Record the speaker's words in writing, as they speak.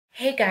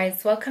Hey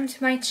guys, welcome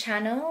to my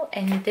channel.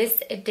 In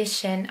this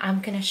edition,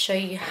 I'm going to show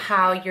you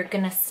how you're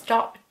going to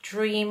stop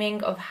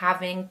dreaming of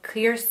having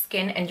clear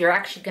skin, and you're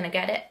actually going to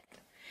get it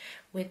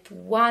with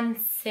one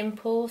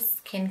simple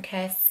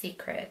skincare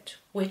secret,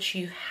 which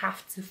you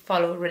have to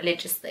follow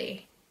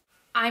religiously.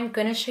 I'm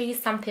going to show you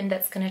something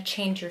that's going to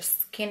change your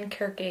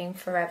skincare game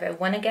forever.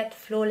 Want to get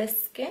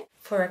flawless skin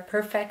for a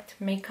perfect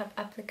makeup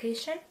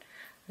application?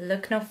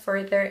 Look no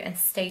further and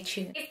stay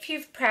tuned. If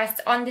you've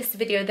pressed on this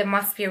video, there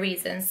must be a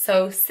reason.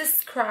 So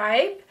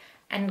subscribe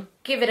and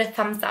give it a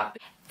thumbs up.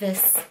 The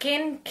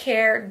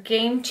skincare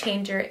game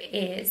changer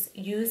is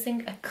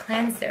using a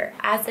cleanser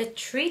as a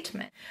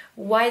treatment.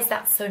 Why is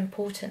that so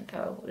important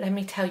though? Let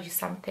me tell you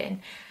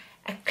something.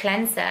 A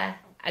cleanser,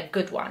 a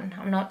good one.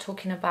 I'm not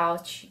talking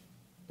about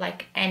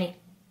like any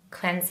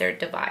cleanser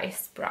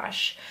device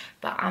brush,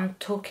 but I'm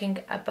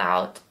talking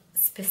about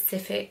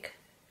specific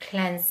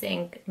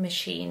cleansing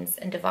machines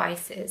and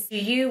devices. Do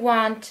you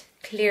want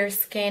clear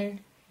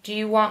skin? Do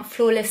you want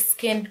flawless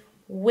skin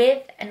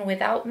with and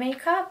without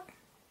makeup?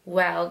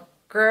 Well,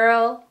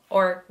 girl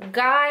or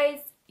guys,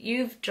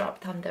 you've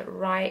dropped on the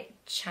right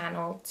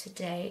channel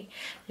today.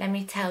 Let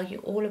me tell you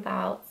all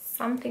about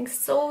something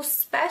so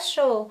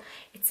special.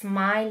 It's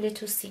my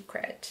little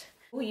secret.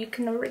 You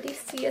can already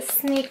see a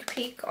sneak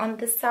peek on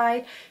the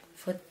side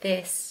for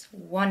this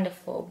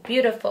wonderful,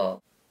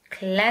 beautiful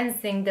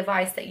cleansing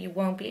device that you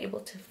won't be able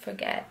to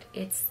forget.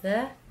 It's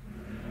the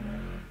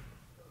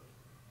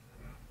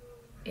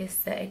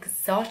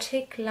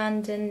Exotic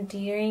London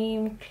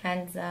Dream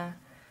Cleanser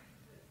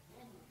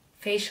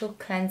facial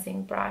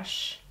cleansing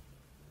brush.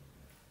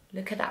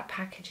 Look at that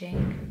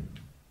packaging.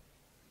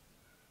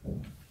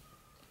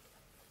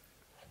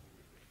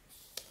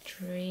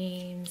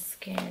 Dream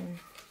skin,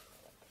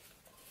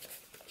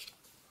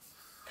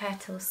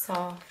 petal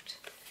soft.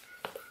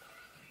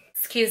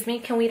 Excuse me,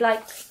 can we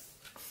like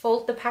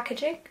fold the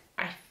packaging?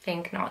 I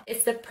think not.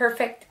 It's the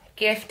perfect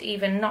gift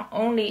even. Not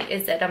only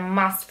is it a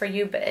must for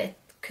you, but it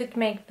could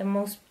make the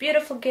most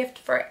beautiful gift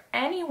for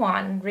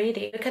anyone,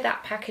 really. Look at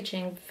that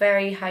packaging.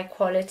 Very high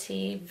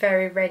quality,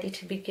 very ready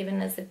to be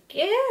given as a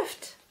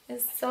gift.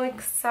 It's so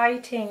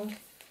exciting.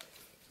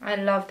 I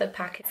love the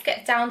package. Let's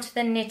get down to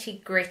the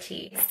nitty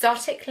gritty.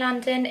 Exotic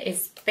London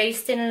is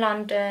based in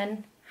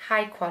London.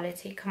 High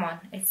quality, come on,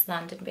 it's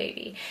London,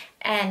 baby.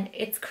 And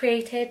it's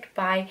created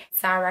by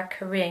Sarah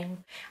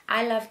Karim.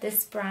 I love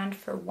this brand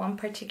for one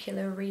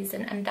particular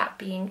reason, and that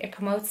being it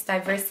promotes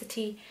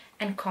diversity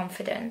and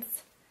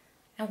confidence.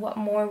 And what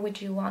more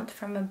would you want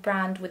from a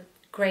brand with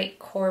great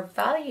core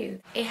value?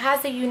 It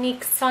has a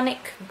unique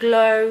sonic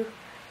glow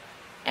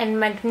and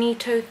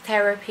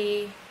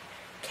magnetotherapy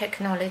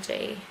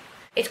technology.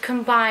 It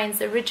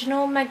combines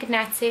original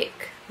magnetic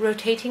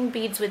rotating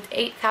beads with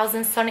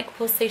 8,000 sonic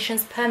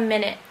pulsations per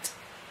minute.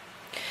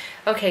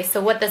 Okay,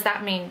 so what does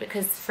that mean?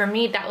 Because for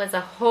me that was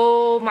a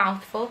whole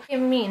mouthful. It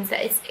means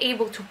that it's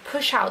able to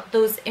push out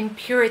those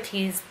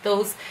impurities,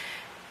 those,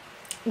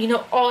 you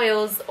know,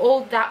 oils,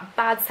 all that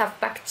bad stuff,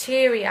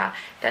 bacteria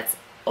that's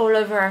all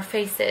over our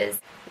faces,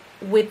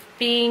 with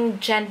being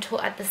gentle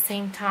at the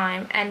same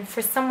time. And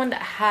for someone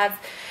that has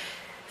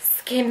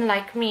skin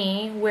like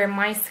me, where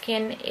my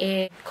skin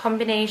is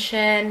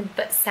combination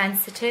but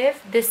sensitive,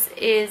 this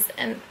is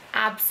an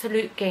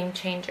absolute game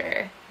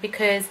changer.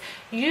 Because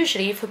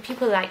usually for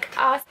people like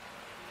us,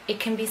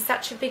 it can be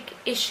such a big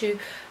issue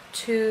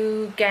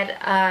to get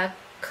a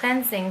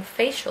cleansing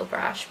facial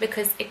brush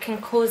because it can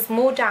cause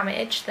more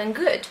damage than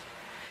good.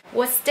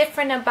 What's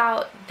different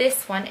about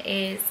this one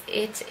is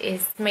it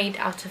is made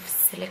out of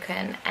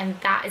silicone, and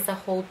that is a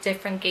whole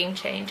different game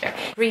changer.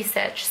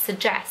 Research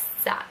suggests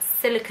that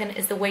silicone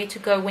is the way to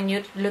go when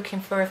you're looking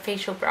for a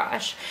facial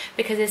brush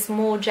because it's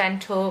more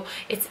gentle,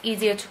 it's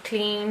easier to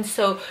clean,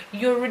 so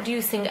you're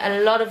reducing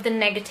a lot of the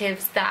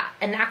negatives that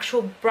an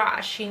actual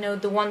brush, you know,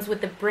 the ones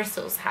with the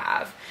bristles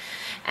have.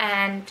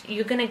 And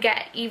you're gonna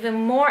get even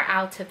more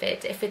out of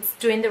it if it's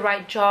doing the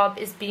right job,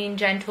 is being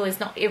gentle, is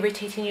not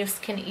irritating your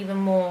skin even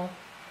more.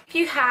 If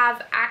you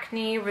have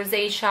acne,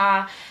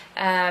 rosacea,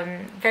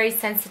 very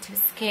sensitive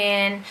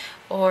skin,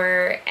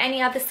 or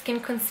any other skin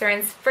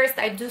concerns, first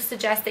I do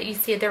suggest that you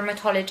see a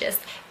dermatologist,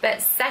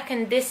 but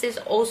second, this is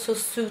also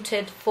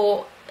suited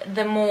for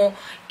the more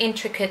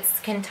intricate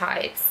skin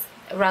types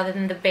rather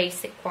than the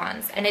basic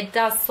ones. And it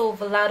does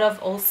solve a lot of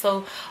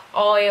also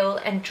oil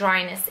and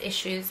dryness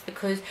issues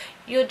because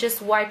you're just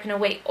wiping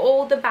away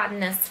all the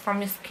badness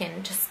from your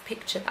skin. Just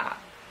picture that.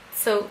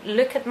 So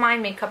look at my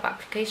makeup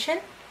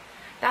application.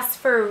 That's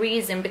for a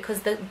reason,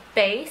 because the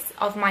base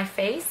of my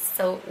face,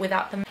 so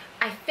without the...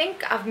 I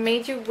think I've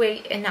made you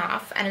wait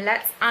enough, and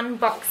let's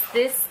unbox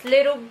this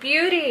little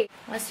beauty.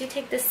 Once you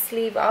take the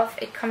sleeve off,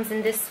 it comes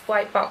in this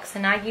white box.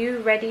 And are you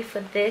ready for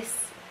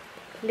this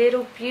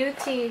little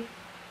beauty?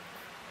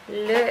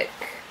 Look.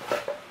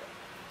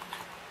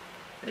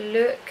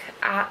 Look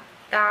at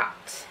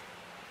that.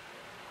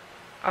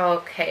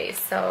 Okay,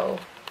 so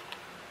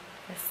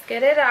let's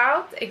get it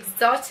out.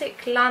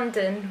 Exotic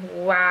London.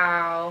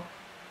 Wow.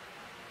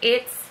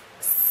 It's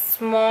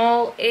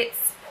small,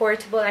 it's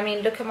portable. I mean,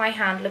 look at my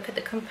hand, look at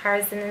the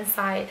comparison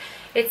inside.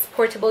 It's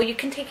portable, you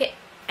can take it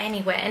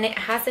anywhere, and it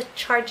has a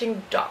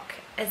charging dock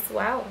as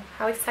well.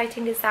 How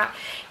exciting is that?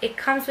 It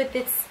comes with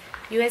its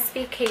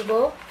USB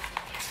cable,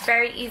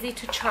 very easy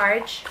to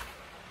charge.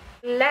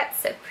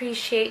 Let's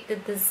appreciate the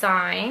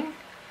design.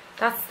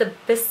 That's the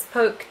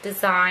bespoke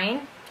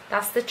design.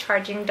 That's the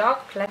charging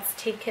dock. Let's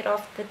take it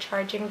off the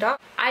charging dock.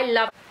 I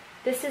love it.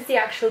 This is the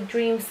actual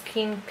Dream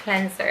Skin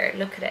Cleanser.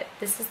 Look at it.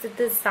 This is the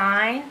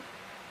design.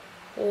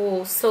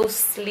 Oh, so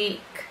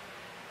sleek.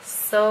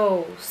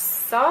 So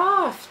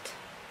soft.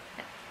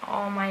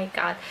 Oh my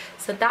god.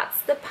 So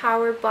that's the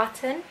power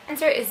button.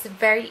 Cleanser is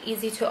very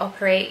easy to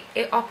operate.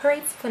 It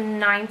operates for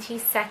 90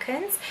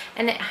 seconds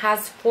and it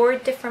has 4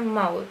 different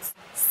modes.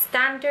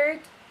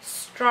 Standard,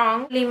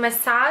 strong,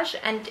 massage,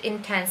 and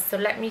intense. So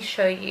let me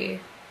show you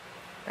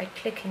by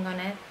clicking on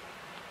it.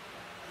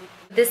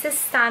 This is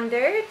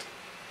standard.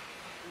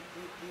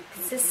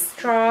 This is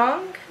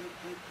strong.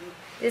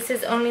 This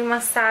is only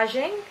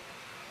massaging.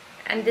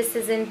 And this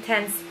is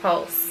intense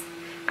pulse.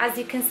 As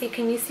you can see,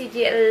 can you see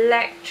the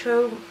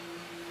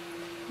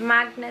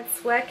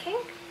electromagnets working?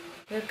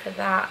 Look at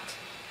that.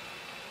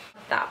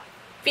 That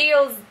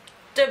feels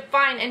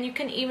divine, and you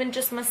can even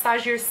just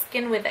massage your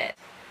skin with it.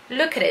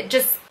 Look at it.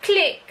 Just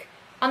click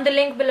on the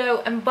link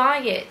below and buy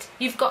it.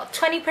 You've got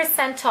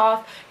 20%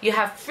 off. You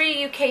have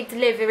free UK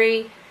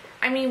delivery.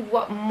 I mean,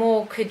 what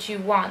more could you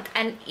want?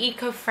 And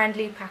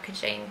eco-friendly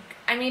packaging.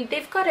 I mean,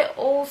 they've got it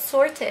all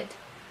sorted.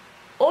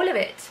 All of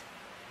it.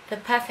 The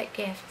perfect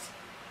gift.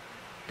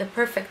 The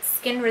perfect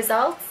skin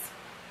results.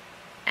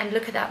 And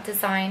look at that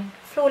design.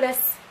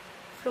 Flawless.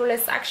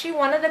 Flawless. Actually,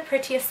 one of the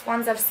prettiest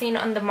ones I've seen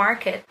on the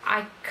market.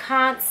 I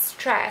can't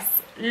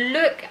stress.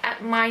 Look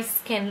at my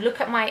skin.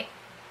 Look at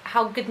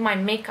how good my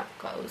makeup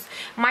goes.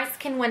 My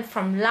skin went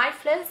from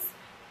lifeless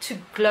to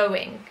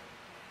glowing.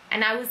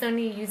 And I was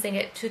only using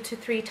it 2 to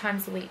 3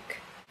 times a week.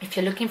 If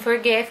you're looking for a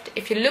gift,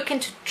 if you're looking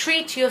to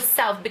treat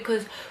yourself,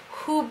 because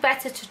who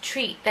better to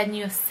treat than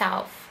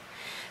yourself?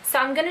 So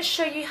I'm going to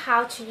show you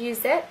how to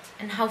use it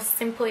and how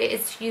simple it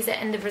is to use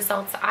it and the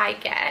results I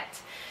get.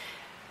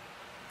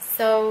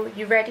 So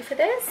you ready for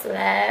this?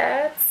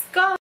 Let's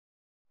go!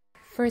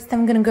 First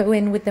I'm going to go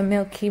in with the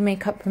Milky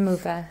Makeup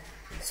Remover.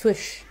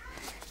 Swoosh.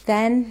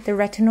 Then the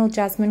Retinol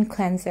Jasmine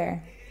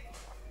Cleanser.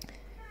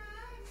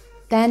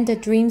 Then the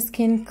Dream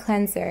Skin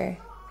Cleanser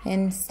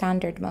in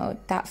standard mode.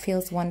 That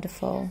feels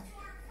wonderful.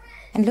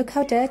 And look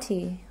how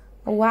dirty.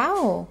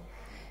 Wow.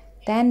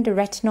 Then the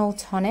Retinol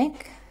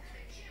Tonic.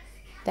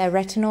 The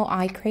Retinol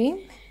Eye Cream.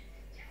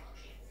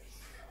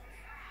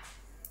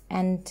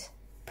 And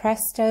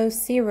Presto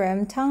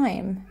Serum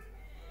Time.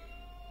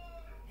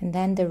 And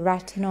then the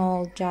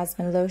Retinol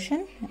Jasmine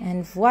Lotion.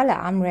 And voila,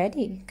 I'm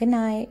ready. Good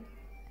night.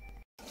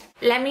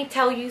 Let me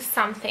tell you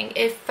something.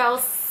 It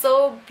felt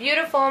so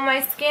beautiful on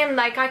my skin.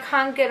 Like, I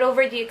can't get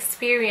over the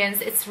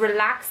experience. It's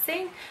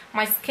relaxing.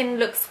 My skin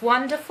looks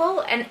wonderful,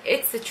 and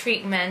it's a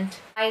treatment.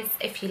 Guys,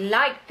 if you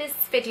like this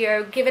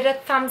video, give it a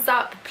thumbs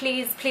up.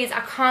 Please, please. I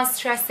can't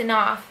stress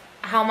enough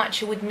how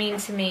much it would mean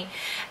to me.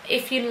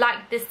 If you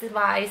like this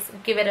device,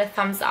 give it a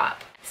thumbs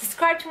up.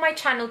 Subscribe to my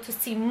channel to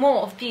see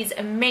more of these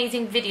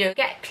amazing videos.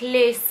 Get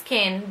clear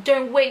skin.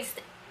 Don't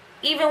waste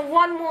even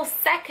 1 more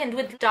second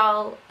with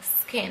dull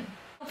skin.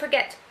 Don't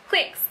forget to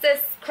click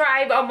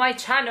subscribe on my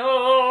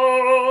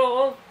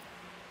channel.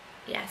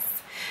 Yes.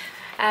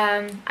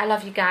 I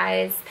love you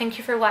guys. Thank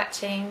you for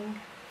watching.